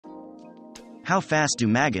How fast do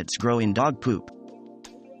maggots grow in dog poop?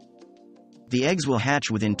 The eggs will hatch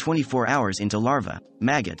within 24 hours into larvae,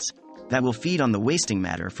 maggots, that will feed on the wasting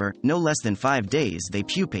matter for no less than 5 days. They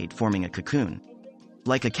pupate, forming a cocoon.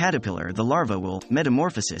 Like a caterpillar, the larva will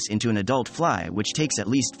metamorphosis into an adult fly, which takes at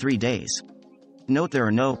least 3 days. Note there are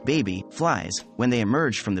no baby flies when they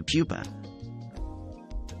emerge from the pupa.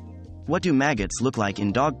 What do maggots look like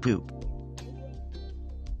in dog poop?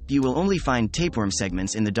 You will only find tapeworm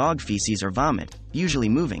segments in the dog feces or vomit, usually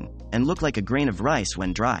moving, and look like a grain of rice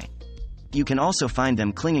when dry. You can also find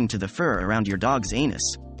them clinging to the fur around your dog's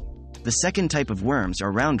anus. The second type of worms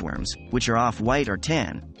are roundworms, which are off-white or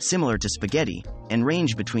tan, similar to spaghetti, and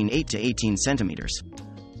range between 8 to 18 centimeters.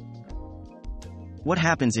 What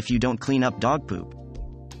happens if you don't clean up dog poop?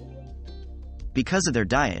 Because of their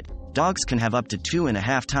diet, dogs can have up to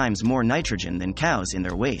 2.5 times more nitrogen than cows in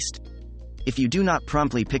their waste. If you do not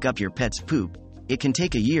promptly pick up your pet's poop, it can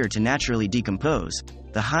take a year to naturally decompose.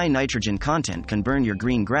 The high nitrogen content can burn your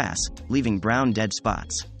green grass, leaving brown dead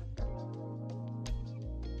spots.